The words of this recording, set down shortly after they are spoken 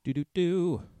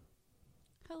Do.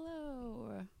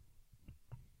 Hello.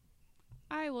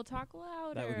 I will talk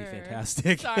louder. That would be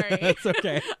fantastic. Sorry. That's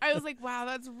okay. I was like, wow,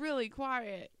 that's really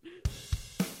quiet.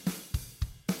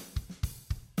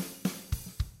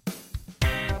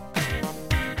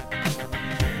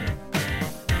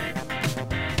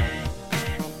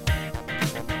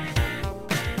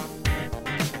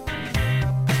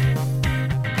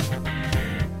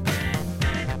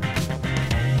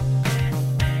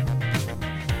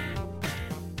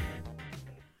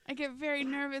 I get very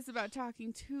nervous about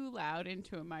talking too loud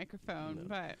into a microphone,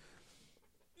 but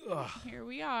here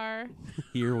we are.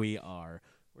 Here we are.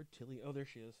 Where'd Tilly? Oh, there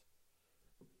she is.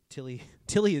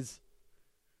 Tilly is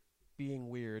being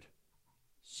weird.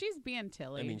 She's being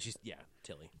Tilly. I mean,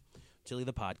 Tilly. Tilly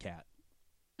the podcat.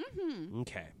 Mm-hmm.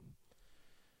 Okay.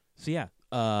 So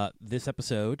this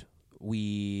episode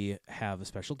we have a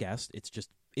special guest.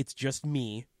 It's just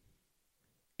me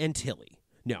and Tilly.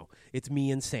 No, it's me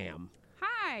and Sam.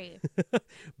 Hi.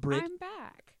 Britt, I'm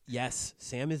back. yes,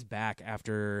 Sam is back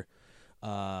after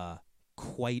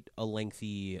quite a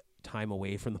lengthy time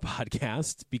away from the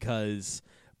podcast because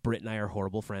Britt and I are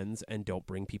horrible friends and don't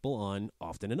bring people on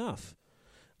often enough.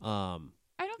 I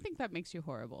don't think that makes you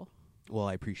horrible. Well,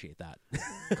 I appreciate that.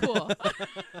 Cool.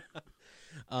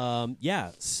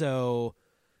 So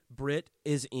Britt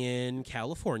is in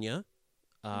California,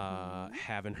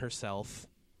 having herself,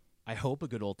 I hope, a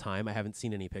good old time. I haven't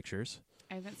seen any pictures.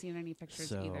 I haven't seen any pictures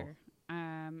So- either.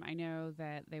 I know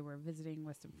that they were visiting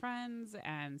with some friends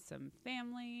and some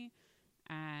family,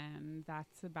 and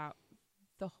that's about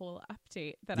the whole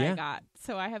update that Yeah. I got.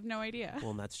 So I have no idea.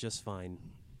 Well, and that's just fine.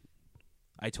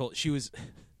 I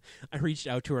reached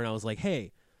out to her and I was like,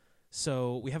 hey,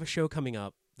 so we have a show coming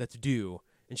up that's due.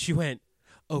 And she went,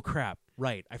 oh, crap.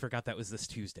 Right. I forgot that was this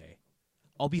Tuesday.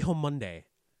 I'll be home Monday.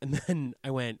 And then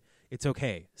I went, it's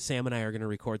okay. Sam and I are going to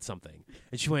record something.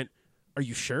 And she went, are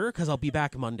you sure? Because I'll be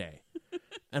back Monday.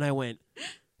 And I went,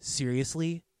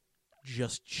 seriously?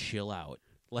 Just chill out.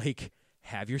 Like,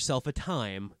 have yourself a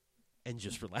time and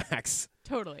just relax.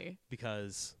 Totally.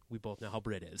 Because we both know how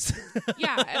Britt is.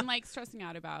 Yeah, and like stressing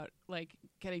out about like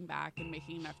getting back and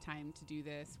making enough time to do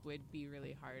this would be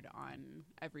really hard on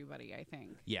everybody, I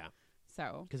think. Yeah.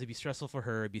 So, Because it'd be stressful for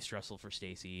her, it'd be stressful for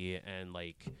Stacy, and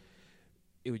like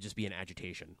it would just be an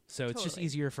agitation. So it's just Totally.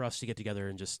 easier for us to get together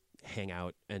and just hang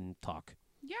out and talk.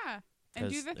 yeah, and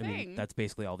do 'Cause, the I thing. mean, that's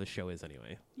basically all this show is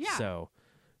anyway. Yeah. So,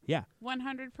 yeah.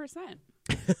 100%.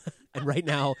 And right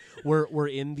now we're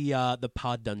in the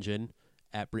pod dungeon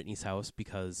at Brittany's house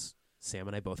because Sam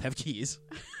and I both have keys.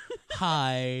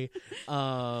 Hi.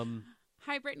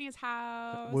 Hi, Brittany's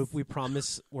house. We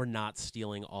promise we're not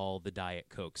stealing all the Diet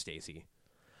Coke, Stacy.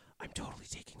 I'm totally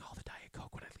taking all the Diet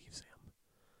Coke when I leave, Sam.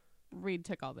 Reed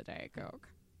took all the Diet Coke.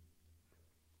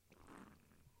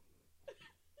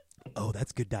 Oh,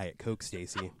 that's good Diet Coke,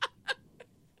 Stacy.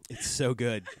 It's so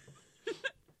good.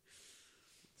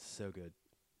 So good.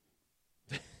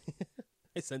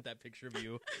 I sent that picture of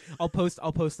you. I'll post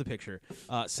the picture.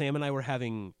 Sam and I were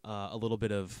having a little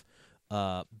bit of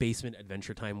basement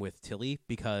adventure time with Tilly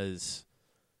because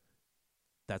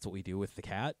that's what we do with the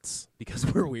cats because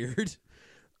we're weird.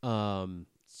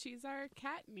 She's our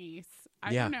cat niece.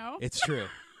 I Yeah, don't know. it's true.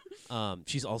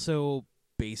 She's also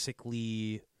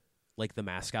basically like the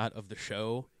mascot of the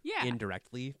show Yeah.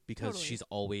 indirectly because Totally. she's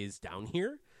always down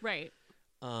here. Right.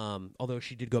 Although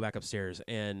she did go back upstairs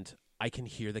and I can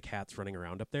hear the cats running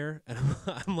around up there and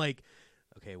I'm like,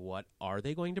 okay, what are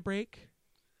they going to break?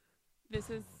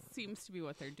 Seems to be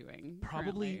what they're doing.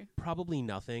 Probably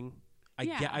nothing.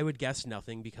 Yeah. I would guess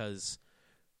nothing because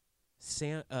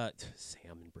Sam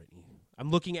and Brittany. I'm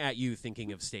looking at you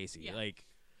thinking of Stacy. Yeah. Like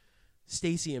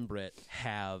Stacy and Britt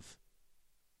have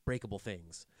breakable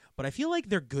things. But I feel like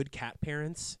they're good cat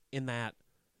parents in that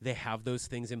they have those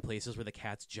things in places where the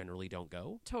cats generally don't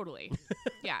go. Totally.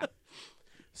 Yeah.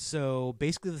 So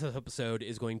basically this episode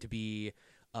is going to be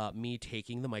me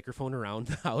taking the microphone around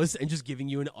the house and just giving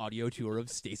you an audio tour of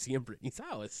Stacy and Brittany's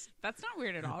house. That's not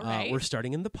weird at all, right? We're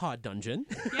starting in the pod dungeon.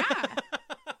 Yeah.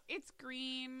 It's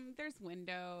green. There's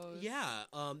windows. Yeah,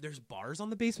 there's bars on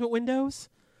the basement windows.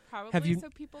 Probably so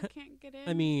people can't get in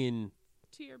I mean,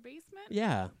 to your basement.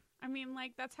 yeah. I mean,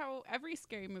 like, that's how every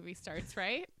scary movie starts,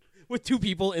 right? With two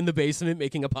people in the basement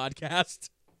making a podcast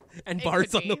and It bars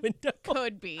could on the be. window.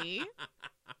 Could be.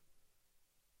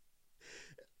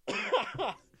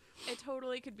 It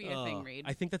totally could be a thing, Reed.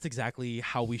 I think that's exactly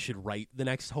how we should write the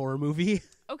next horror movie.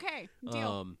 Okay,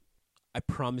 deal. I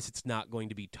promise it's not going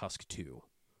to be Tusk 2.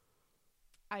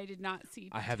 I did not see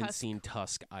I haven't Tusk seen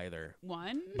Tusk either.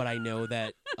 1. But I know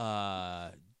that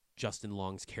Justin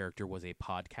Long's character was a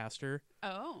podcaster.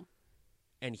 Oh.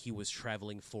 and he was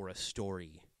traveling for a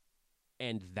story,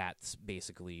 and that's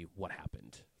basically what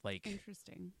happened. Like,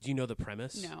 Interesting. do you know the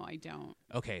premise? No, I don't.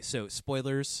 Okay, so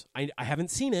spoilers. I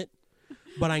haven't seen it,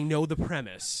 but I know the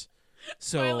premise.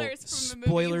 So Spoilers from the movie you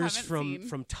spoilers haven't from seen.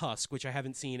 from Tusk, which I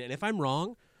haven't seen, and if I'm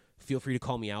wrong, feel free to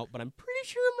call me out. But I'm pretty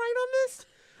sure I'm right on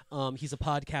this. He's a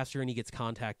podcaster, and he gets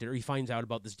contacted, or he finds out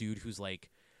about this dude who's like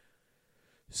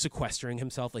sequestering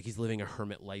himself, like he's living a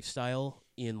hermit lifestyle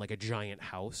in like a giant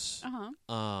house.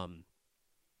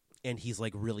 And he's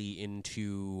like really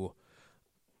into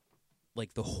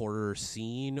like the horror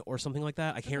scene or something like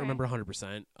that. I can't Okay. remember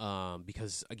 100%.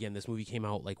 Because again, this movie came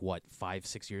out like what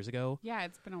 5-6 years ago. Yeah,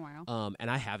 it's been a while. And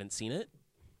I haven't seen it.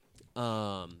 So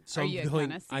Are I'm you going.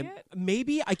 gonna see it?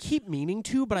 Maybe I keep meaning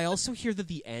to, but I also hear that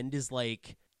the end is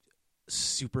like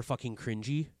super fucking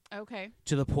cringy Okay.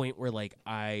 to the point where like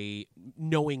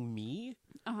knowing me,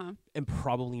 am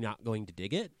probably not going to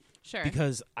dig it. Sure.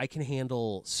 Because I can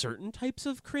handle certain types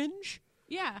of cringe,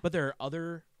 yeah. but there are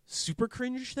other super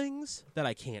cringe things that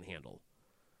I can't handle.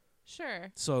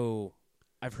 Sure. So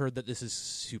I've heard that this is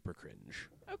super cringe.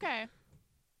 Okay.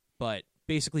 But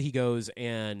basically he goes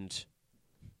and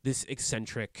this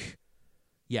eccentric,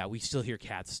 we still hear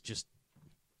cats just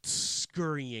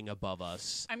scurrying above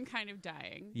us. I'm kind of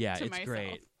dying. Yeah, to it's myself.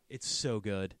 great. It's so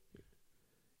good.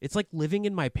 It's like living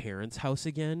in my parents' house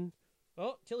again.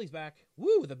 Oh, Tilly's back.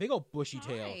 Woo, the big old bushy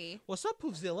tail. Hi. What's up,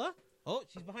 Poofzilla? Oh,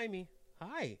 she's behind me.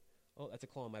 Hi. Oh, that's a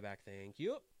claw on my back. Thank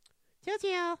you. Till. Do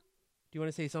you want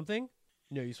to say something?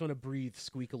 No, you just want to breathe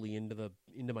squeakily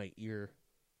into my ear.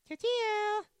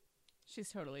 Till. She's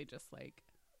totally just like,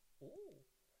 Oh.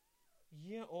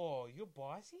 Yeah, oh, you're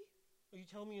bossy? Are you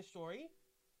telling me a story?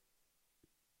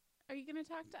 are you going to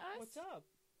talk to us? What's up?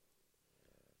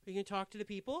 Are you going to talk to the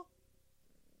people?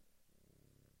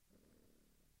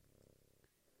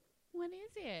 What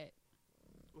is it?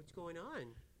 What's going on?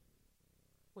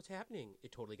 What's happening?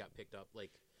 It totally got picked up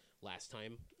like last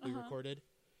time we recorded.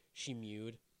 She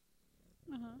mewed.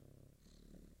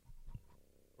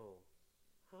 Oh.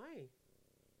 Hi.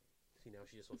 See, now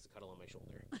she just wants to cuddle on my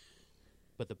shoulder.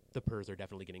 But the purrs are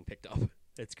definitely getting picked up.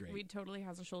 That's great. Reed totally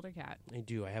has a shoulder cat. I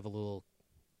do. I have a little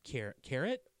carrot?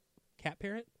 Cat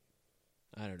parrot?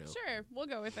 I don't know. Sure, we'll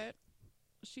go with it.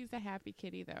 She's a happy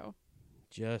kitty, though.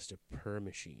 Just a purr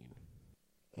machine.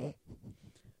 So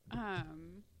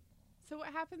what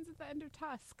happens at the end of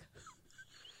Tusk?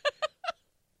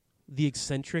 The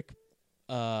eccentric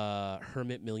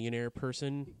hermit millionaire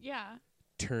person Yeah.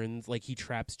 turns, like he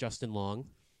traps Justin Long,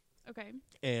 Okay.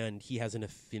 and he has an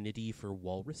affinity for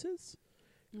walruses,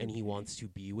 and he wants to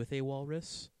be with a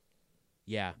walrus.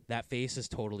 Yeah, that face is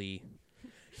totally...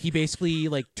 He basically,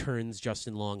 like, turns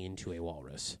Justin Long into a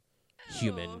walrus.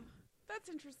 Human. Oh, that's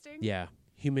interesting. Yeah.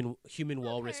 Human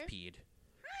walrus Okay. peed.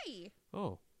 Hi.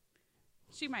 Oh.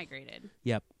 She migrated.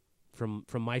 Yep. From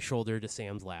my shoulder to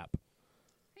Sam's lap.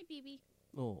 Hi, baby.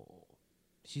 Oh.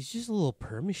 She's just a little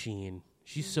purr machine.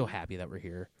 She's so happy that we're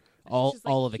here. She's All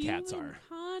like, of the cats "Human are.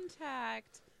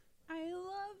 Contact. I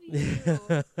love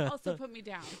you. Also, put me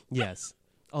down. Yes.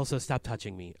 Also, stop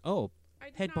touching me. Oh, I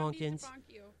did Head not mean to bonkins. bonk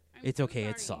you. I'm it's so okay.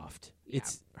 It's sorry. soft. Yeah.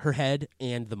 It's her head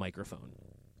and the microphone.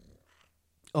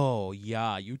 Oh,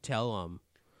 yeah. You tell them.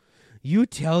 You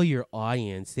tell your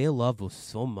audience. They love us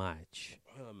so much.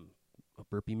 A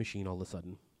burpee machine all of a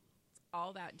sudden.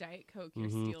 All that Diet Coke you're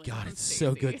stealing. God, from it's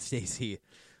so Stacey. good, Stacey.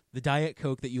 The Diet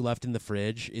Coke that you left in the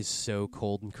fridge is so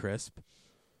cold and crisp.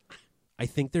 I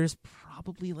think there's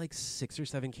probably like 6 or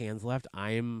 7 cans left.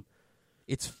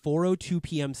 It's 4:02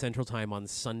 p.m. Central Time on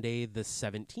Sunday the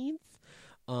 17th.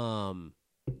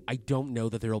 I don't know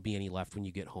that there will be any left when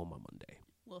you get home on Monday.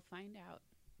 We'll find out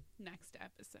next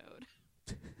episode.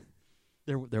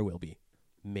 There will be.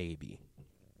 Maybe.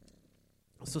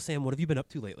 So, Sam, what have you been up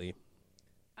to lately?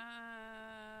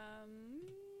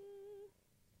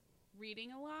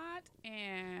 Reading a lot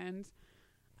and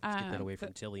Let's get that away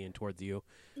from Tilly and towards you.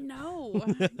 no,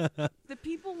 the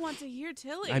people want to hear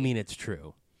Tilly. I mean, it's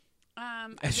true.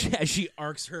 I've As been- she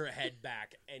arcs her head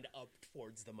back and up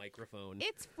towards the microphone.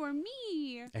 it's for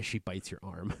me. As she bites your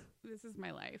arm. This is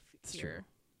my life It's here.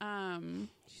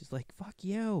 She's like, fuck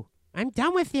you. I'm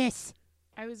done with this.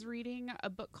 I was reading a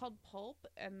book called Pulp,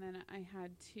 and then I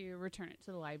had to return it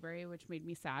to the library, which made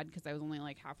me sad because I was only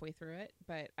like halfway through it.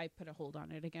 But I put a hold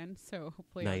on it again, so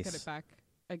hopefully I'll get Nice. it back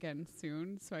again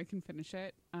soon, so I can finish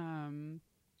it.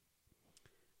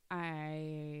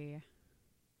 I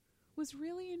was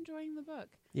really enjoying the book.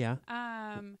 Yeah.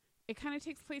 It kind of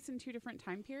takes place in 2 different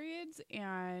time periods,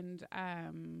 and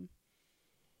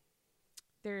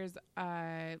there's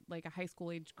like a high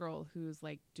school age girl who's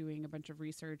like doing a bunch of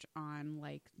research on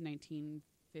like 1950s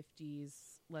 50s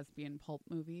lesbian pulp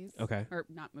movies. Okay. Or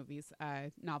not movies,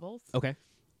 novels. Okay.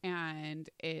 And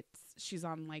she's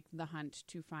on like the hunt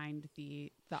to find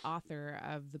the author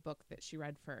of the book that she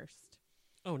read first.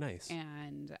 Oh, nice.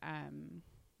 And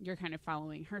you're kind of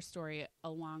following her story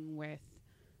along with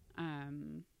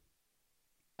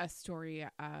a story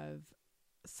of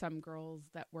some girls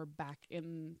that were back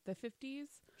in the 50s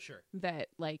Sure. that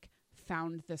like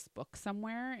found this book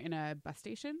somewhere in a bus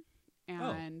station,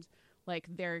 and like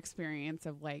their experience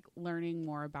of like learning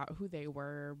more about who they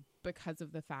were because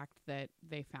of the fact that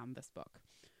they found this book.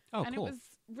 Oh, And cool. it was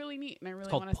really neat, and I really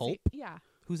called want to see. Pulp? Yeah.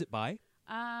 Who's it by?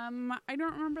 I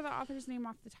don't remember the author's name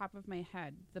off the top of my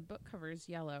head. The book cover is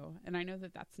yellow, and I know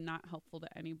that that's not helpful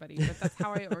to anybody, but that's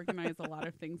how I organize a lot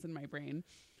of things in my brain.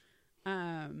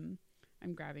 I'm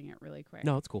grabbing it really quick.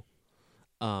 No, it's cool.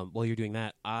 While you're doing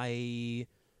that, I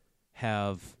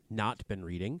have not been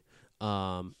reading,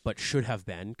 but should have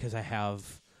been, because I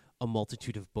have a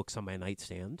multitude of books on my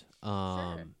nightstand.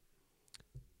 Sure.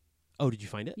 Oh, did you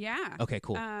find it? Yeah. Okay,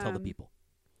 cool. Tell the people.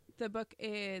 The book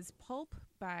is Pulp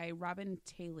by Robin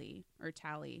Talley, or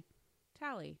Talley.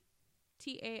 Talley.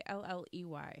 Talley.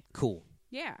 Cool.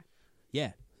 Yeah.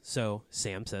 Yeah. So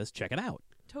Sam says, check it out.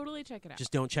 Totally check it out.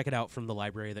 Just don't check it out from the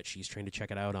library that she's trying to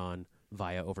check it out on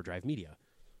via Overdrive Media.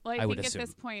 Well, I I would think at assume.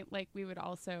 this point, like, we would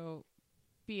also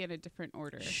be in a different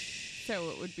order, so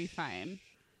it would be fine.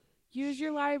 Use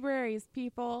your libraries,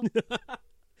 people.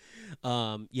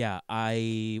 Yeah,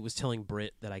 I was telling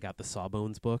Britt that I got the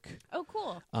Sawbones book. Oh,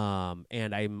 cool.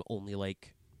 And I'm only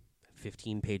like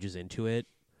 15 pages into it,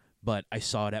 but I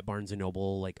saw it at Barnes &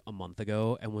 Noble like a month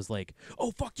ago and was like,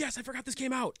 oh, fuck yes, I forgot this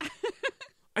came out.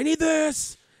 I need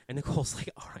this. And Nicole's like,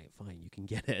 all right, fine, you can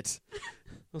get it. I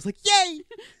was like, yay.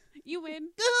 You win.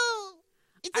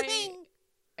 It's a thing.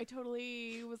 I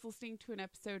totally was listening to an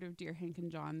episode of Dear Hank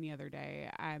and John the other day,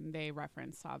 and they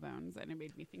referenced Sawbones, and it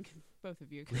made me think of both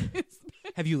of you.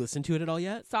 Have you listened to it at all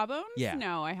yet? Sawbones? Yeah.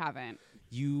 No, I haven't.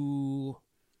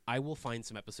 I will find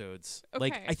some episodes.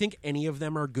 Like, Okay. I think any of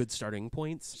them are good starting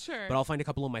points. Sure. But I'll find a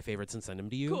couple of my favorites and send them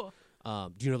to you.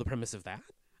 Cool. Do you know the premise of that?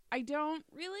 I don't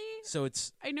really. So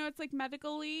it's I know it's like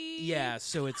medically. yeah.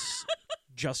 So it's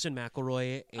Justin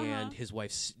McElroy and Uh-huh. his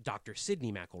wife, Dr.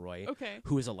 Sydney McElroy, Okay.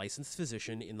 who is a licensed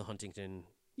physician in the Huntington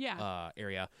Yeah.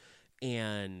 area,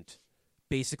 and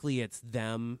basically it's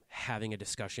them having a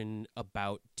discussion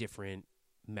about different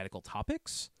medical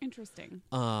topics. Interesting.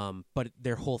 But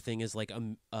their whole thing is like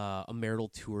a marital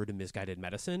tour to misguided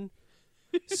medicine.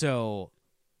 So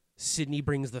Sydney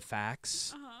brings the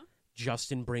facts. Uh-huh.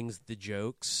 Justin brings the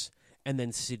jokes, and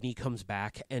then Sydney comes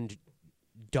back and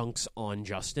dunks on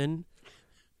Justin.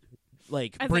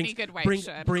 Like As brings any good wife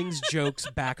should. brings jokes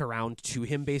back around to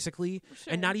him, basically,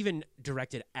 Sure. and not even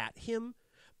directed at him,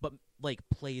 but like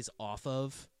plays off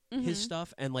of his Mhm.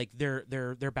 stuff, and like their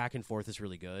back and forth is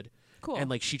really good. Cool. And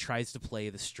like she tries to play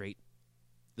the straight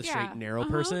Yeah. and narrow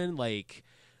Uh-huh. person, like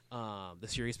the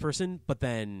serious person, but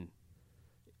then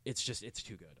it's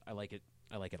too good. I like it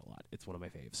a lot. It's one of my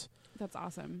faves. That's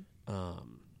awesome.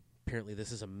 Apparently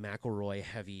this is a McElroy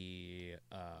heavy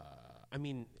I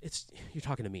mean, you're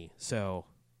talking to me. So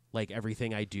like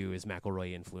everything I do is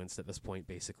McElroy influenced at this point,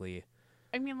 basically.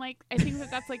 I mean, like, I think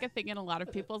that's like a thing in a lot of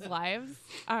people's lives.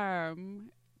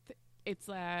 It's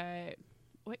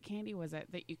what candy was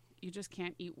it that you just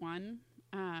can't eat one?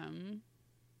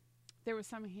 There was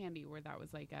some candy where that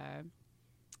was like a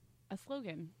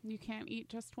slogan. You can't eat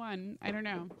just one. I don't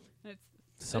know. It's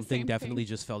the Something same definitely thing.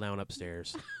 just fell down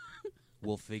upstairs.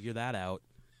 We'll figure that out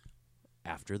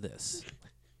after this.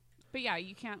 But yeah,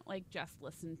 you can't like just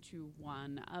listen to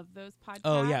one of those podcasts.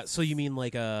 Oh yeah, so you mean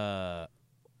like what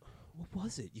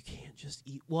was it? You can't just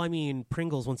eat. Well, I mean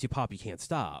Pringles. Once you pop, you can't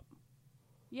stop.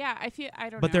 Yeah, I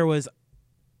don't know. But there was,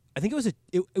 I think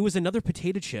it was another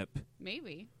potato chip.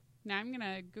 maybe. Now I'm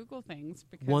gonna Google things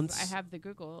because Once- I have the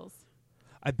Googles.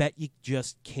 I bet you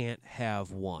just can't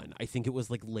have one. I think it was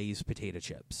like Lay's potato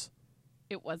chips.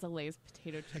 It was a Lay's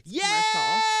potato chips commercial.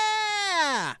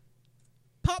 Yeah!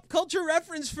 Pop culture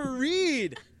reference for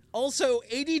Reed. Also,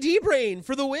 ADD brain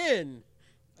for the win.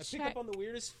 I pick Check. up on the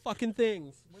weirdest fucking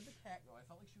things. Where'd the cat go? I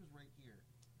felt like she was right here.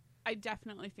 I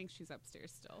definitely think she's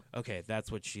upstairs still. Okay, that's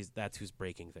who's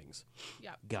breaking things.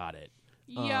 Yep. Got it.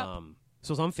 Yep.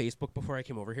 So I was on Facebook before I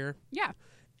came over here, Yeah.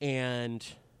 and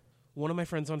one of my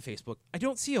friends on Facebook, I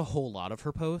don't see a whole lot of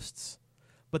her posts,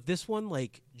 but this one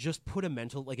like just put an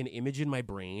image in my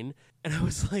brain, and I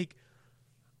was like,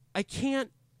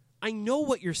 I know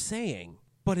what you're saying,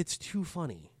 but it's too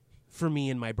funny for me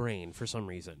in my brain for some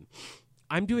reason.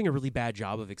 I'm doing a really bad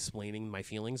job of explaining my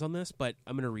feelings on this, but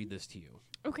I'm going to read this to you.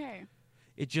 Okay.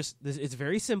 It's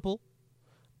very simple.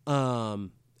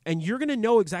 and you're going to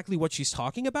know exactly what she's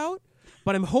talking about,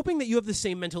 but I'm hoping that you have the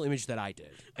same mental image that I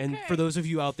did. And Okay. for those of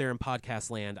you out there in podcast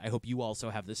land, I hope you also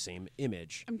have the same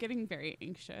image. I'm getting very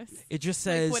anxious. It just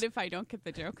says, Like, what if I don't get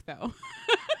the joke, though?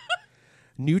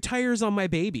 new tires on my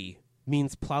baby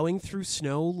means plowing through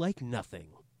snow like nothing.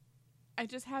 I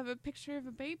just have a picture of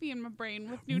a baby in my brain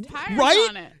with new tires Right?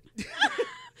 on it.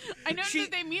 I know She-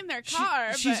 that they mean their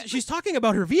car, but She's talking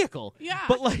about her vehicle. Yeah.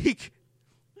 But, like,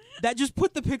 that just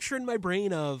put the picture in my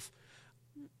brain of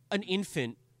an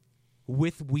infant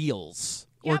with wheels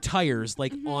or Yep. tires,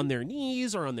 like, on their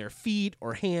knees or on their feet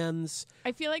or hands.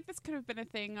 I feel like this could have been a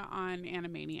thing on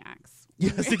Animaniacs.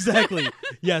 Yes, exactly.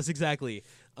 Yes, exactly.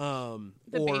 The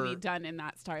or, baby done in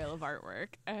that style of artwork.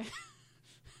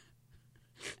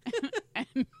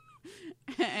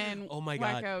 And Oh my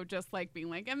God. Wacko just like being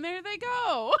like, and there they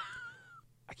go.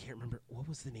 I can't remember. What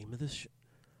was the name of this?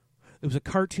 It was a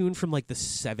cartoon from, like, the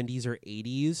 70s or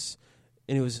 80s,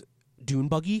 and it was Dune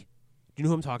Buggy. Do you know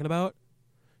who I'm talking about?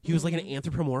 He was like an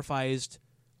anthropomorphized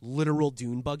literal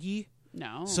dune buggy.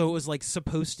 No. So it was like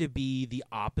supposed to be the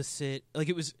opposite. Like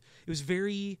it was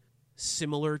very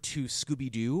similar to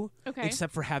Scooby-Doo, Okay.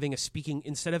 except for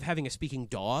instead of having a speaking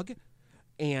dog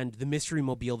and the mystery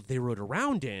mobile that they rode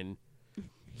around in,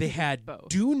 they had Both.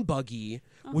 Dune Buggy,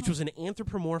 which was an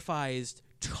anthropomorphized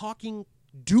talking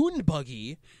dune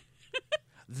buggy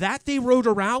that they rode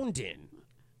around in.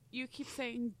 You keep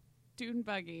saying Dune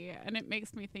Buggy, and it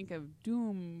makes me think of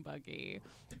Doom Buggy,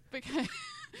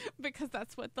 because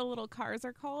that's what the little cars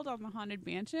are called on the Haunted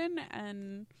Mansion.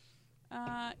 And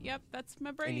yep, that's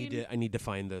my brain. I need to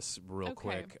find this real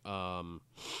Okay. quick.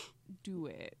 Do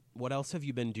it. What else have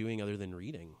you been doing other than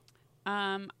reading?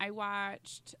 I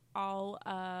watched all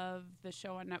of the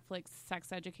show on Netflix,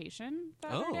 Sex Education, the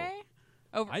other day.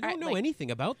 I don't know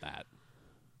anything about that.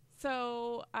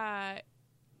 So,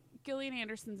 Gillian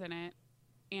Anderson's in it,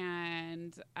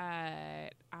 and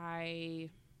I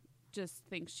just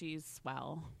think she's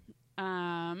swell.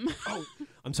 Oh,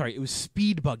 I'm sorry. It was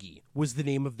Speed Buggy was the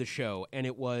name of the show, and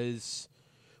it was.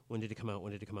 When did it come out?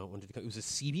 It was a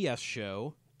CBS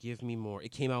show. Give me more.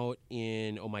 It came out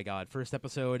in, oh my God, first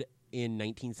episode in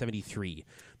 1973.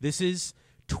 This is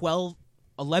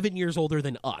 11 years older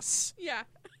than us, Yeah.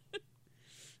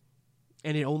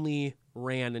 and it only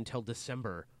ran until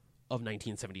December of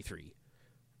 1973.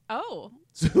 Oh,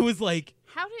 So it was like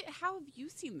how have you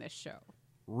seen this show?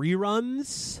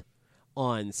 reruns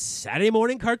on Saturday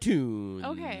morning cartoons.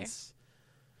 Okay.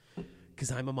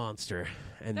 Because I'm a monster,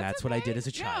 and that's what I did as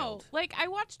a child. No, like I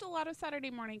watched a lot of Saturday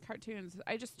morning cartoons.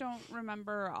 I just don't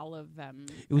remember all of them.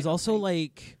 It was I don't also think.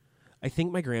 like, I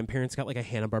think my grandparents got like a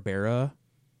Hanna-Barbera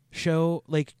show,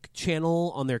 like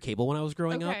channel on their cable when I was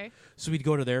growing up. Okay. So we'd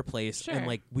go to their place Sure. and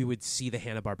like we would see the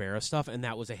Hanna-Barbera stuff, and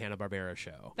that was a Hanna-Barbera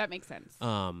show. That makes sense.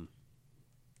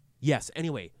 Yes.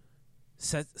 Anyway,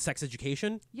 Sex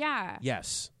Education. Yeah.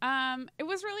 Yes. It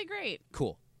was really great.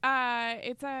 Cool.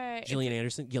 It's a Gillian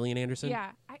Anderson.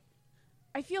 Yeah.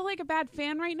 I feel like a bad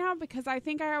fan right now because I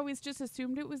think I always just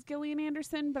assumed it was Gillian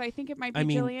Anderson, but I think it might be I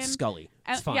mean Gillian. Scully.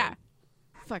 It's fine. Yeah.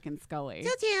 Fucking Scully.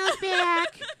 Titia's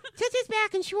back. Titia's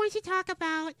back, and she wants to talk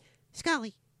about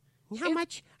Scully and how It's-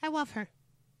 much I love her.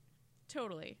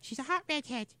 Totally. She's a hot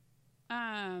redhead.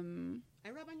 I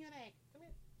rub on your leg. Come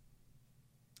here.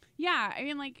 Yeah, I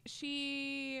mean, like,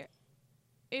 she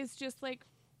is just, like,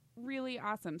 really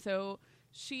awesome. So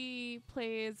she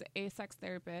plays a sex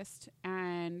therapist,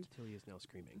 and Tilly is now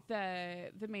screaming.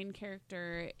 the main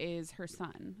character is her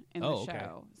son in Oh, the okay.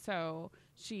 show. So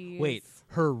she Wait,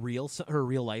 her real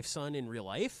life son in real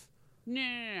life?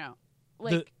 No.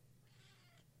 Like,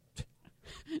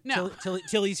 no.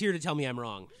 Tilly's here to tell me I'm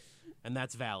wrong, and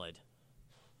that's valid.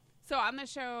 So on the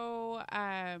show,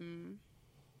 I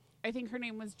think her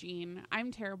name was Jean.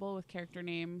 I'm terrible with character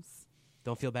names.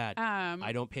 Don't feel bad. Um,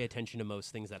 I don't pay attention to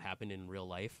most things that happen in real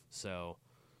life, so.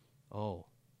 Oh.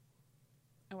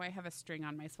 Oh, I have a string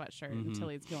on my sweatshirt Mhm. until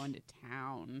he's going to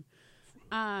town.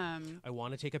 I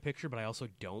want to take a picture, but I also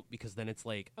don't because then it's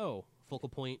like, oh, focal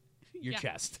point, your Yeah.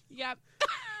 chest. Yep.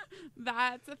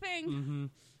 That's a thing.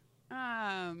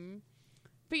 Mm-hmm.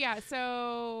 But yeah,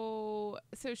 so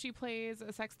she plays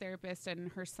a sex therapist,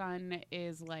 and her son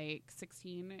is like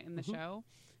 16 in the show,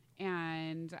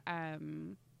 and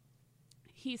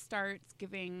he starts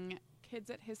giving kids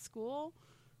at his school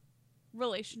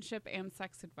relationship and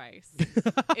sex advice.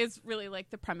 Is really like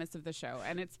the premise of the show,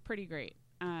 and it's pretty great.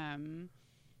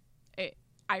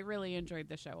 I really enjoyed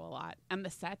the show a lot, and the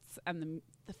sets and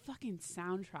the fucking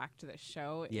soundtrack to the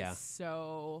show Yeah. is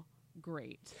so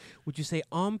great. Would you say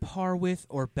on par with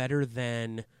or better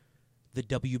than the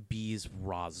WB's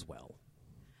Roswell?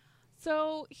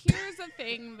 So here's a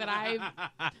thing that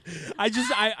I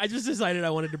just decided I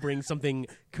wanted to bring something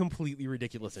completely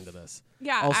ridiculous into this.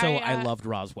 yeah. Also, I loved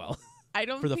Roswell. I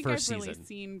don't for the think first I've really season.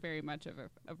 seen very much of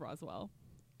Roswell.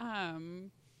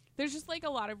 There's just like a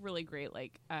lot of really great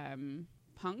like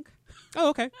punk, Oh,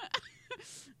 okay.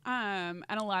 and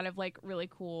a lot of like really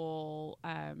cool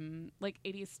like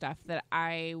 80s stuff that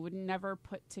I would never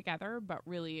put together but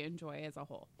really enjoy as a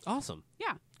whole. Awesome.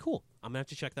 Yeah. Cool. I'm gonna have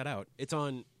to check that out. It's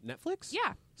on Netflix?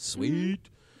 Yeah. Sweet.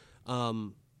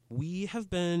 We have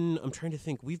been, I'm trying to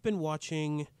think, we've been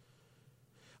watching,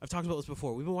 I've talked about this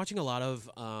before, we've been watching a lot of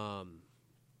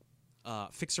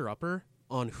Fixer Upper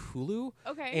on Hulu.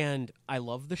 Okay. And I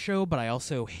love the show, but I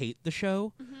also hate the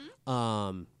show.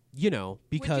 You know,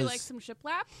 because would you like some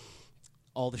shiplap?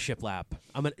 all the shiplap.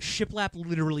 I'm gonna shiplap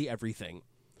literally everything.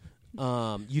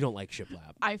 You don't like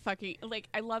shiplap. I fucking like.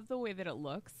 I love the way that it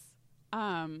looks.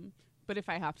 But if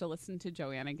I have to listen to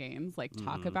Joanna Gaines like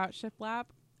talk about shiplap,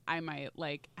 I might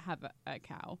like have a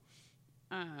cow.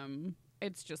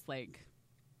 It's just like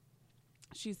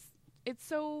it's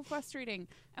so frustrating,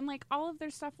 and like all of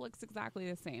their stuff looks exactly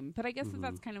the same. But I guess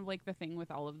that's kind of like the thing with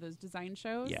all of those design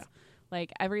shows. Yeah.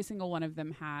 Like every single one of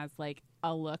them has like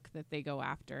a look that they go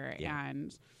after, Yeah.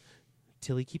 and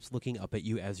Tilly keeps looking up at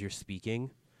you as you're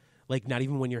speaking. Like, not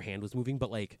even when your hand was moving,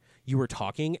 but like you were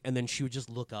talking, and then she would just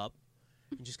look up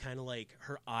and just kind of like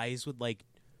her eyes would like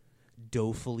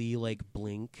dolefully like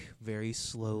blink very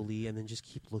slowly and then just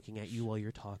keep looking at you while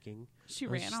you're talking. she I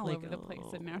was ran just all like, over the place,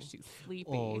 and now she's sleepy.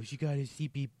 Oh, she got a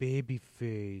sleepy baby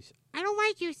face. I don't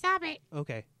like you. Stop it.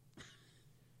 Okay.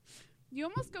 You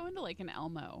almost go into like an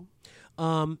Elmo.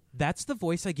 That's the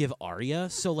voice I give Arya.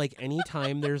 So like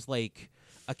anytime there's like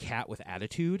a cat with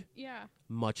attitude, Yeah.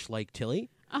 much like Tilly,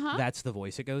 that's the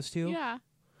voice it goes to. Yeah.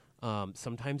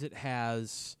 Sometimes it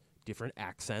has different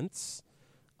accents.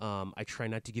 I try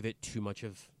not to give it too much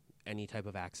of any type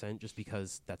of accent just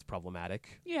because that's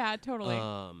problematic. Yeah, totally.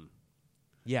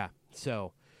 Yeah,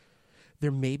 so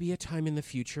there may be a time in the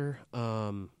future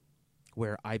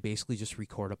where I basically just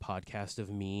record a podcast of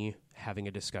me having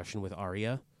a discussion with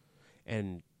Arya,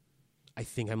 and I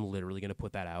think I'm literally going to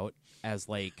put that out as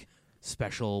like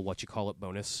special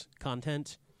bonus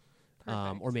content.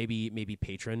 Perfect. Or maybe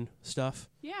patron stuff.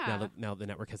 Yeah. Now the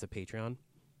network has a Patreon.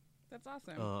 That's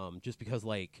awesome. Just because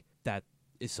like that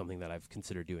is something that I've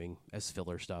considered doing as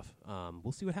filler stuff.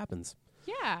 We'll see what happens.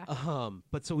 Yeah.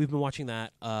 But so we've been watching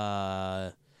that.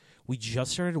 We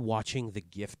just started watching The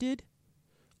Gifted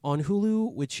on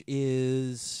Hulu, which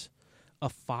is a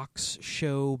Fox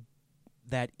show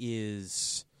that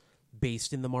is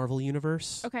based in the Marvel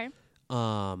universe. Okay.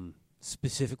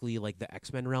 Specifically like the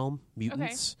X-Men realm,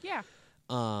 mutants. Okay.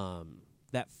 Yeah.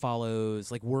 That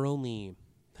follows, like, we're only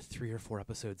 3 or 4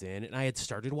 episodes in, and I had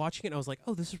started watching it, and I was like,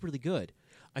 oh, this is really good.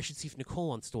 I should see if Nicole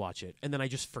wants to watch it. And then I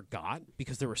just forgot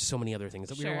because there were so many other things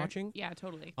that we were watching. Yeah,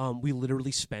 totally. We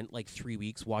literally spent like 3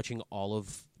 weeks watching all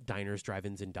of Diners,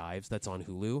 Drive-Ins, and Dives that's on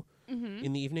Hulu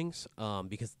in the evenings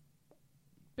because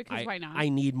why not? I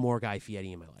need more Guy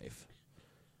Fieri in my life.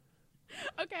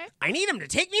 Okay. I need him to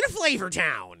take me to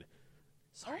Flavortown.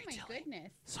 Sorry, Oh my Tilly.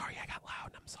 goodness. Sorry, I got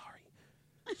loud. I'm sorry.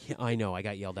 Yeah, I know. I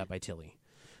got yelled at by Tilly.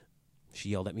 She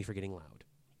yelled at me for getting loud.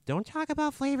 Don't talk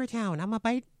about Flavortown. I'm going to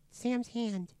bite Sam's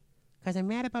hand because I'm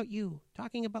mad about you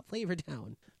talking about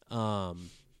Flavortown.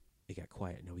 It got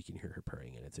quiet. Now we can hear her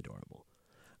purring, and it's adorable.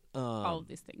 All of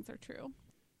these things are true.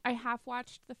 I have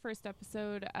watched the first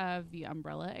episode of The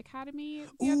Umbrella Academy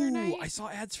the other night. I saw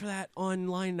ads for that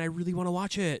online, and I really want to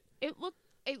watch it.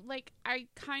 I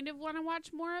kind of want to watch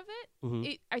more of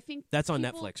it. I think That's on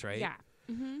people- Netflix, right? Yeah.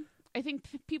 I think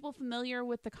people familiar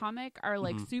with the comic are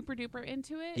like super duper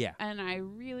into it. Yeah. And I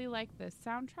really like the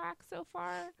soundtrack so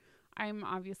far. I'm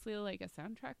obviously like a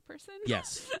soundtrack person.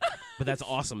 Yes. But that's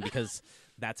awesome because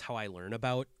that's how I learn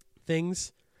about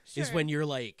things is Sure. when you're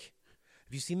like,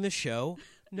 have you seen this show?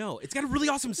 No. It's got a really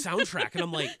awesome soundtrack. And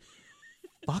I'm like,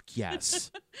 fuck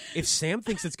yes. If Sam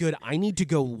thinks it's good, I need to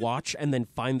go watch and then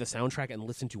find the soundtrack and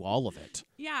listen to all of it.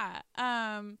 Yeah.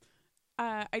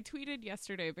 I tweeted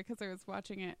yesterday because I was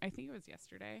watching it. I think it was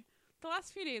yesterday. The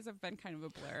last few days have been kind of a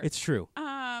blur. It's true.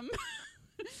 But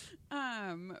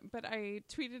I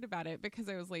tweeted about it because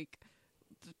I was like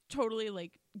totally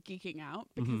like geeking out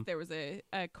because there was a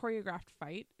choreographed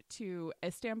fight to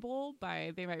Istanbul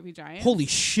by They Might Be Giants. Holy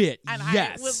shit. And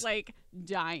yes. I was like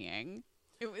dying.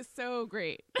 It was so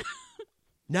great.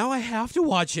 Now I have to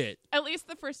watch it At least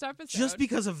the first episode. just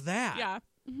because of that. Yeah.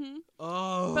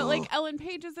 Oh. But like Ellen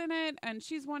Page is in it and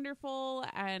she's wonderful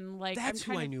and like That's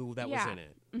who I knew that was in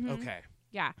it. Okay.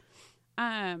 Yeah.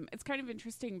 It's kind of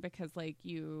interesting because like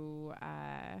you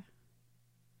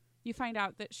You find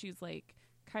out that she's like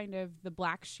kind of the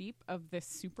black sheep of this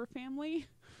super family,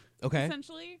 Okay.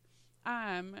 essentially.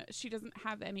 She doesn't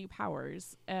have any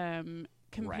powers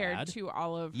compared Rad. to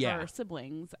all of Yeah. her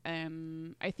siblings.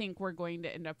 I think we're going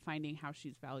to end up finding how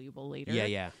she's valuable later.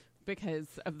 Yeah. Because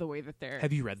of the way that they're.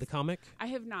 Have you read the comic? I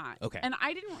have not. Okay. And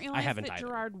I didn't realize haven't that either.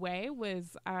 Gerard Way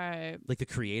was. Like the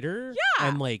creator? Yeah.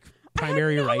 And like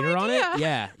primary no writer on it?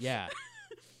 idea. Yeah.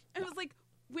 I was like,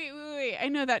 wait. I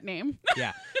know that name.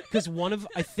 Yeah. Because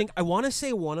I want to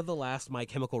say one of the last My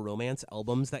Chemical Romance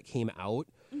albums that came out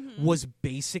Mm-hmm. was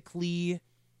basically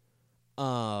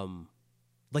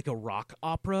like a rock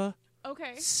opera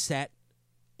Okay. set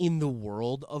in the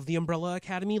world of the Umbrella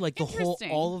Academy. Like Interesting.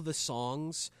 all of the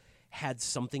songs had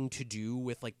something to do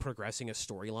with like progressing a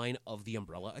storyline of the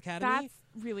Umbrella Academy.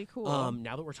 That's really cool.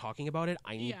 Now that we're talking about it,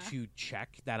 I need Yeah. to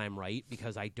check that I'm right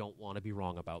because I don't want to be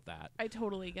wrong about that. I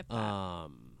totally get that.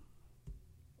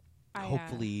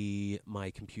 Hopefully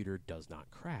my computer does not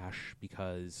crash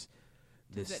because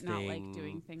Does this it not thing like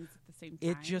doing things at the same time?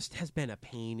 it just has been a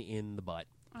pain in the butt.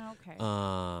 Oh, okay.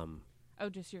 Oh,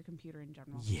 Just your computer in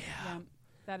general. yeah.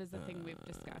 That is the thing we've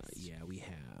discussed. Yeah, we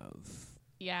have.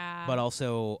 Yeah. But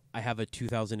also, I have a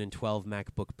 2012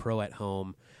 MacBook Pro at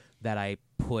home that I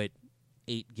put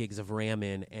 8 gigs of RAM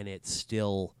in, and it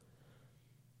still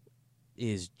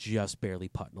is just barely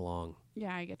putting along.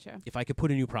 Yeah, I get you. If I could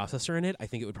put a new processor in it, I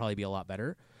think it would probably be a lot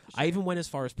better. I even went as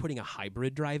far as putting a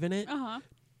hybrid drive in it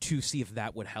to see if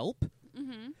that would help.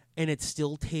 Mm-hmm. And it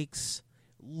still takes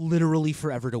literally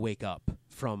forever to wake up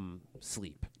from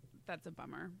sleep. That's a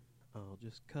bummer. I'll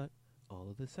just cut all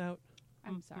of this out.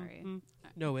 I'm sorry.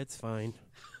 No, it's fine.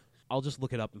 I'll just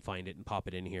look it up and find it and pop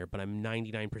it in here. But I'm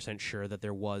 99% sure that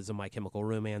there was a My Chemical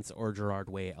Romance or Gerard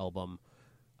Way album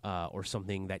or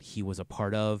something that he was a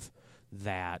part of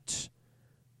that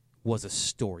was a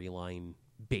storyline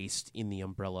based in the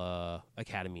Umbrella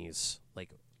Academy's like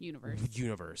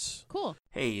universe. Cool.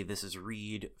 Hey, this is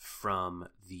Reed from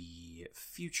the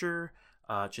future.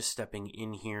 Just stepping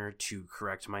in here to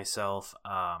correct myself.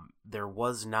 There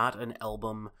was not an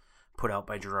album put out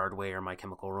by Gerard Way or My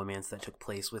Chemical Romance that took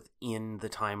place within the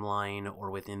timeline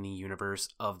or within the universe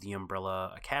of the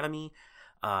Umbrella Academy.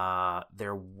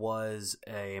 There was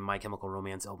a My Chemical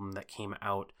Romance album that came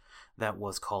out that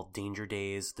was called Danger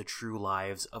Days, The True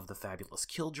Lives of the Fabulous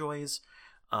Killjoys,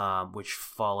 which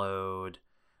followed...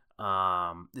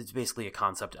 it's basically a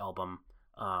concept album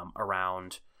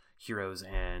around heroes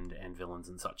and villains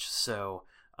and such. So,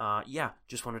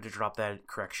 just wanted to drop that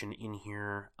correction in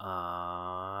here.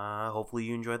 Hopefully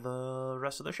you enjoyed the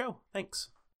rest of the show. Thanks.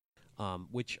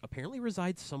 Which apparently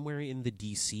resides somewhere in the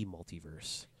DC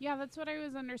multiverse. Yeah, that's what I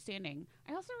was understanding.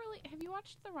 I also have you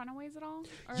watched The Runaways at all?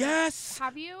 Or Yes!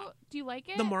 Have you? Do you like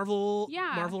it? The Marvel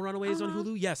Yeah. Runaways on Uh-huh.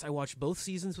 Hulu? Yes, I watched both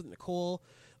seasons with Nicole.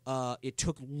 It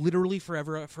took literally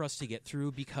forever for us to get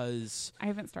through because I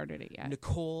haven't started it yet.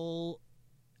 Nicole,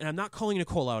 and I'm not calling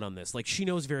Nicole out on this, like she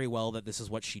knows very well that this is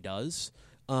what she does.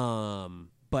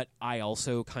 But I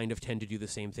also kind of tend to do the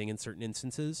same thing in certain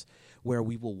instances where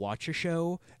we will watch a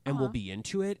show and we'll be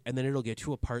into it, and then it'll get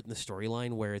to a part in the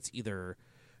storyline where it's either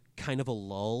kind of a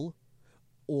lull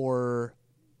or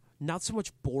not so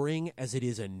much boring as it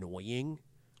is annoying.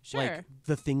 Sure. Like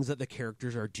the things that the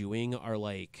characters are doing are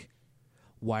like,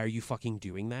 why are you fucking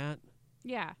doing that?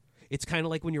 Yeah. It's kind of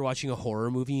like when you're watching a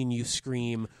horror movie and you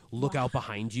scream, look out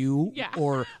behind you. Yeah.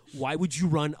 Or why would you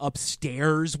run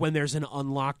upstairs when there's an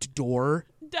unlocked door?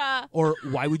 Duh. Or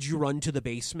why would you run to the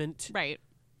basement Right.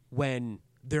 when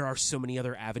there are so many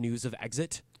other avenues of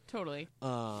exit? Totally.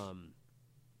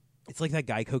 It's like that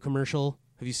Geico commercial.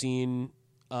 Have you seen?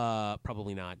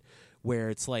 Probably not. Where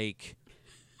it's like,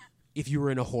 if you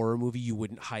were in a horror movie, you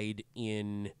wouldn't hide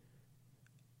in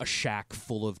a shack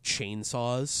full of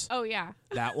chainsaws. Oh, yeah.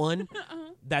 That one.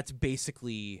 That's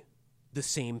basically the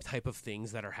same type of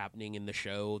things that are happening in the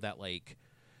show. That like,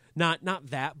 not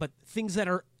that, but things that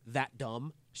are that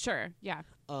dumb. Sure. Yeah.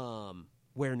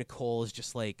 Where Nicole is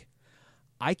just like,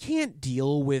 I can't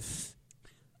deal with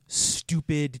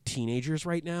stupid teenagers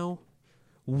right now.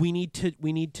 We need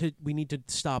to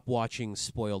stop watching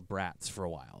spoiled brats for a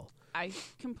while. I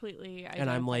completely And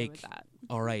I'm identify like, with that.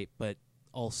 all right, but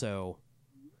also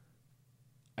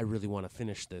I really want to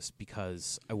finish this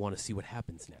because I want to see what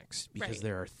happens next, because Right.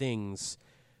 there are things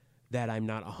that I'm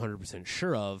not 100%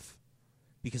 sure of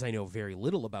because I know very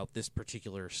little about this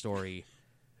particular story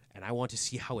and I want to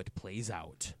see how it plays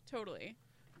out. Totally.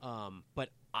 But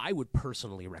I would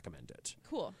personally recommend it.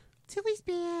 Cool. Tilly's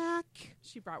back.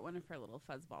 She brought one of her little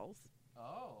fuzzballs.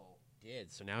 Oh.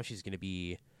 Did. So now she's going to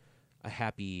be a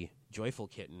happy, joyful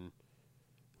kitten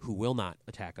who will not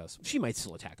attack us. She might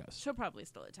still attack us. She'll probably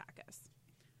still attack us.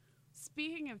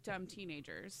 Speaking of dumb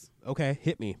teenagers, Okay,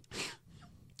 hit me.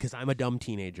 Because I'm a dumb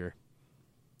teenager.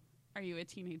 are you a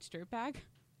teenage dirtbag?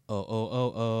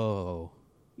 Oh.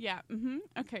 Yeah.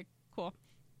 Okay, cool.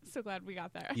 So glad we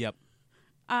got there. Yep.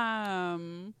 Uh,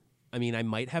 I mean, I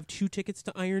might have 2 tickets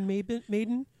to Iron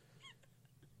Maiden.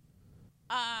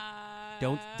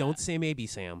 Don't say maybe,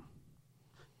 Sam.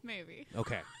 Maybe.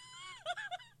 Okay.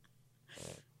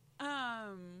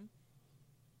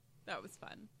 That was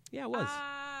fun. Yeah, it was.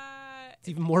 It's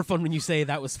even more fun when you say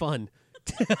that was fun.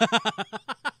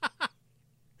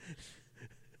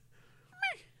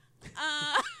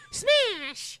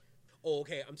 Smash! Oh,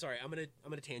 okay. I'm sorry. I'm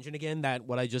gonna tangent again. That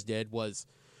what I just did was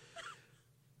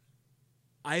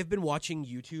I've been watching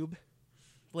YouTube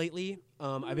lately.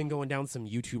 I've been going down some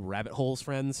YouTube rabbit holes,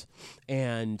 friends,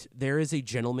 and there is a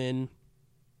gentleman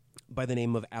by the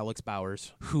name of Alex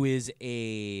Bowers who is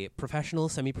a professional,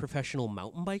 semi-professional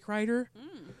mountain bike rider.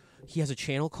 He has a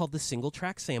channel called the Single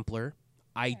Track Sampler.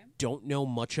 I don't know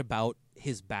much about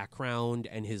his background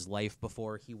and his life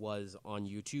before he was on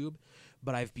YouTube,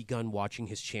 but I've begun watching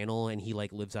his channel, and he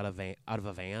like lives out of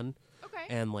a van. Okay.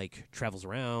 And like travels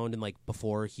around, and like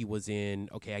before he was in,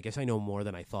 okay, I guess I know more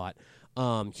than I thought.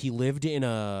 He lived in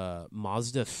a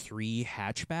Mazda 3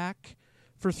 hatchback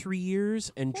for 3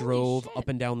 years and Holy drove shit. up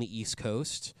and down the East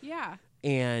Coast. Yeah.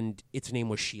 And its name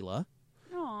was Sheila.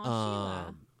 Aw,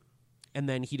 Sheila. And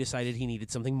then he decided he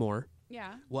needed something more.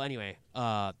 Yeah. Well, anyway,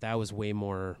 that was way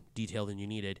more detail than you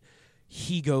needed.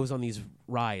 He goes on these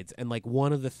rides, and like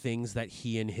one of the things that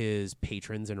he and his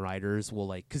patrons and riders will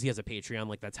like, because he has a Patreon,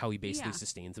 like that's how he basically Yeah.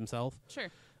 sustains himself. Sure.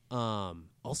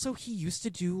 Also, he used to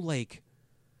do like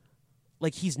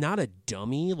he's not a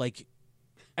dummy, like,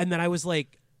 and then I was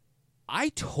like, I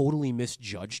totally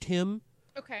misjudged him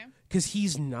Okay. because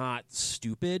he's not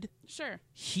stupid. Sure.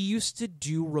 He used to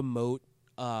do remote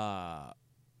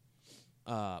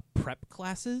prep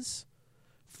classes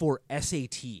for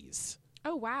SATs.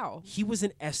 Oh, wow. He was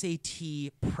an SAT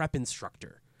prep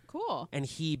instructor, Cool. and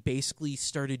he basically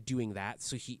started doing that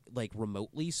so he like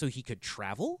remotely so he could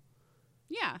travel,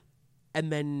 Yeah.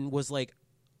 and then was like,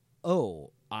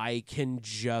 oh, I can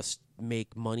just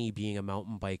make money being a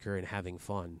mountain biker and having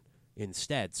fun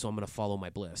instead, so I'm going to follow my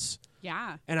bliss.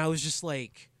 Yeah. And I was just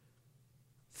like,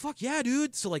 fuck yeah,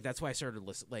 dude. So like that's why I started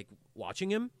watching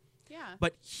him. Yeah.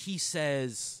 But he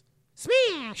says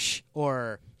Smash!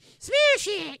 or Smash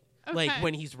it! like Okay.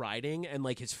 when he's riding, and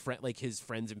like his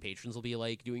friends and patrons will be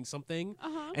like doing something,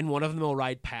 Uh-huh. and one of them will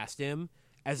ride past him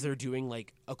as they're doing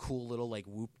like a cool little like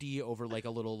whoop-dee over like a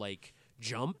little like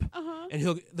jump, Uh-huh. and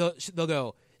they'll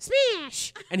go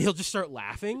Smash! and he'll just start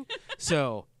laughing.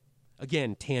 So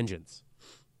again, tangents.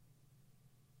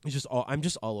 I'm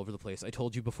just all over the place. I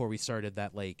told you before we started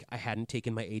that like I hadn't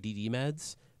taken my ADD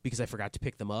meds because I forgot to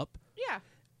pick them up. Yeah.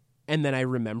 And then I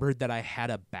remembered that I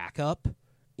had a backup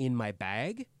in my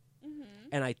bag, Mm-hmm.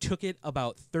 and I took it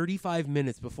about 35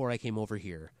 minutes before I came over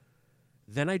here.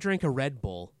 Then I drank a Red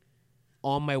Bull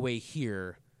on my way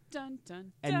here, Dun,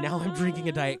 dun, and now I'm drinking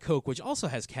a dun. Diet Coke, which also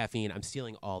has caffeine. I'm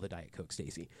stealing all the Diet Coke,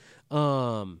 Stacey.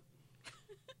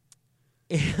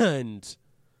 And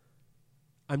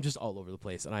I'm just all over the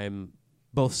place, and I am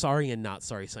both sorry and not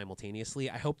sorry simultaneously.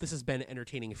 I hope this has been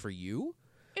entertaining for you.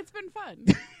 It's been fun.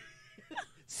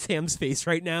 Sam's face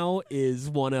right now is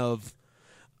one of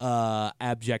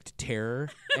abject terror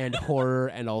and horror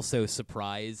and also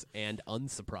surprise and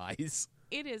unsurprise.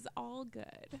 It is all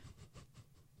good.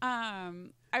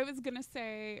 I was gonna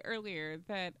say earlier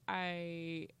that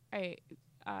I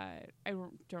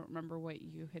don't remember what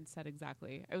you had said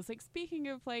exactly. I was like, speaking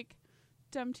of like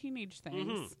dumb teenage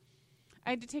things, I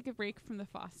had to take a break from the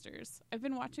Fosters. I've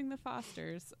been watching the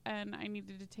Fosters, and I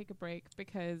needed to take a break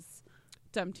because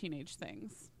dumb teenage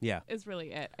things Yeah. is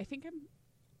really it. I think I'm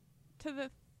to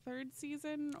the 3rd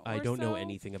season. Or I don't know so.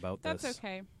 anything about That's this.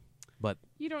 okay. But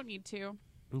You don't need to.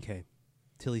 okay.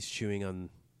 Tilly's chewing on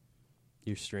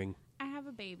your string. I have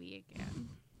a baby again.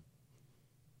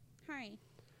 Hi.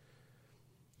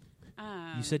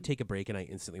 You said take a break, and I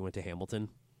instantly went to Hamilton.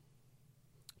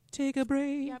 Take a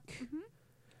break. Yep. Mm-hmm.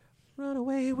 Run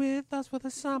away with us for the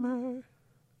summer.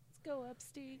 Let's go up,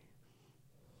 Steve.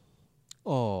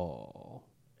 Oh.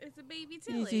 It's a baby This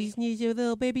Tilly. is your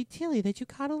little baby Tilly that you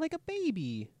cuddle like a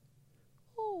baby.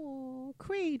 Oh,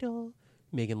 cradle.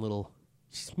 Making little.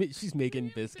 She's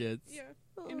making biscuits. Yeah.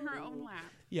 In her own lap.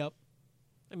 Yep.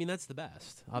 I mean, that's the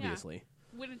best, obviously.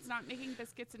 When it's not making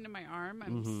biscuits into my arm,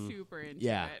 I'm Mhm. super into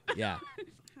Yeah. it. Yeah.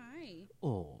 Hi.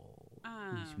 Oh. Sweet,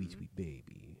 Um, sweet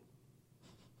baby.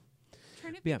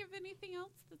 Trying to Yeah. think of anything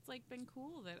else that's like been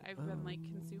cool that I've been like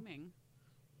consuming.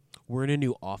 We're in a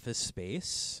new office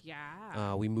space.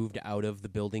 Yeah. We moved out of the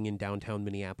building in downtown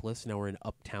Minneapolis. Now we're in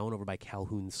Uptown over by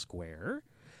Calhoun Square.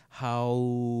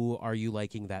 How are you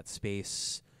liking that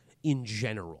space in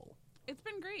general? It's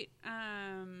been great.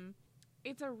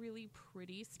 It's a really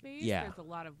pretty space. Yeah. There's a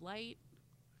lot of light.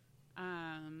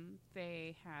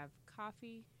 They have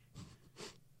coffee.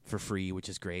 For free, which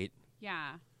is great.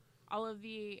 Yeah. All of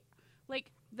the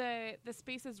the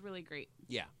space is really great.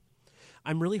 Yeah.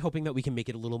 I'm really hoping that we can make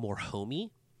it a little more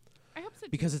homey I hope so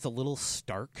too. because it's a little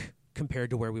stark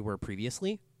compared to where we were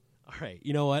previously. All right.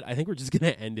 You know what? I think we're just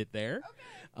going to end it there.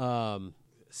 Okay.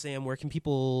 Sam, where can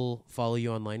people follow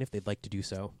you online if they'd like to do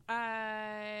so?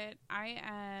 I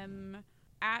am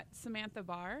at Samantha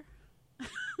Barr.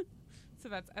 So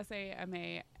that's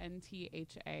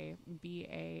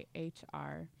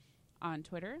SAMANTHABAHR on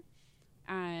Twitter.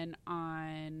 And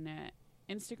on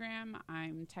Instagram,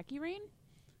 I'm Techie Rain.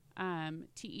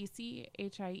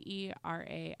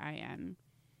 TECHIERAIN.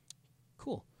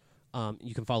 Cool.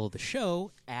 You can follow the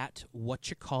show at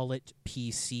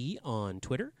WhatChCallItPC on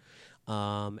Twitter.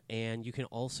 And you can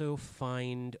also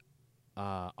find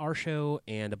our show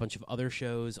and a bunch of other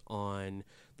shows on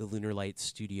the Lunar Light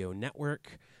Studio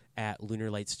Network at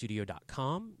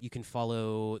lunarlightstudio.com. You can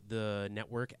follow the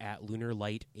network at Lunar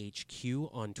Light HQ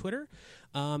on Twitter.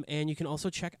 And you can also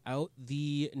check out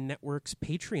the network's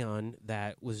Patreon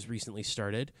that was recently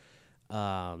started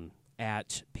at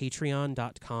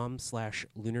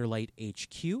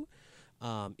patreon.com/lunarlighthq.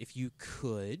 If you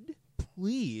could,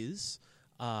 please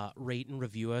rate and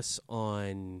review us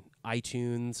on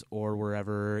iTunes or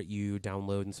wherever you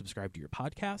download and subscribe to your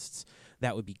podcasts.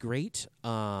 That would be great.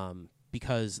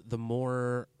 Because the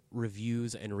more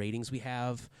reviews and ratings we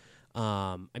have,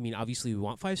 I mean, obviously we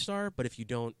want 5-star, but if you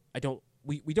don't,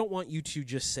 we don't want you to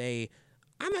just say,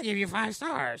 I'm going to give you 5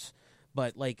 stars,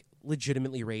 but like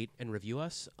legitimately rate and review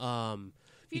us.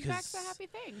 Feedback's a happy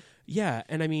thing. Yeah.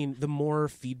 And I mean, the more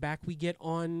feedback we get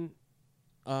on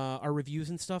our reviews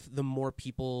and stuff, the more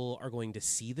people are going to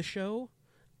see the show.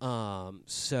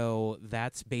 So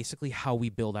that's basically how we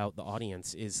build out the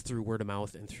audience, is through word of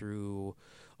mouth and through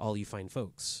all you fine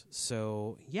folks.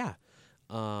 So yeah,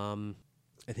 I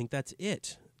think that's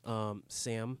it.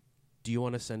 Sam, do you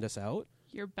want to send us out?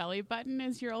 Your belly button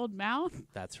is your old mouth.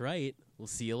 That's right. We'll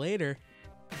see you later.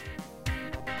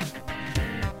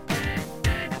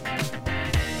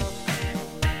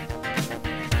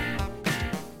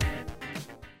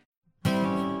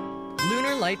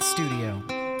 Lunar Light Studio.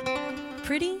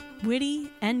 Pretty,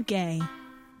 witty, and gay.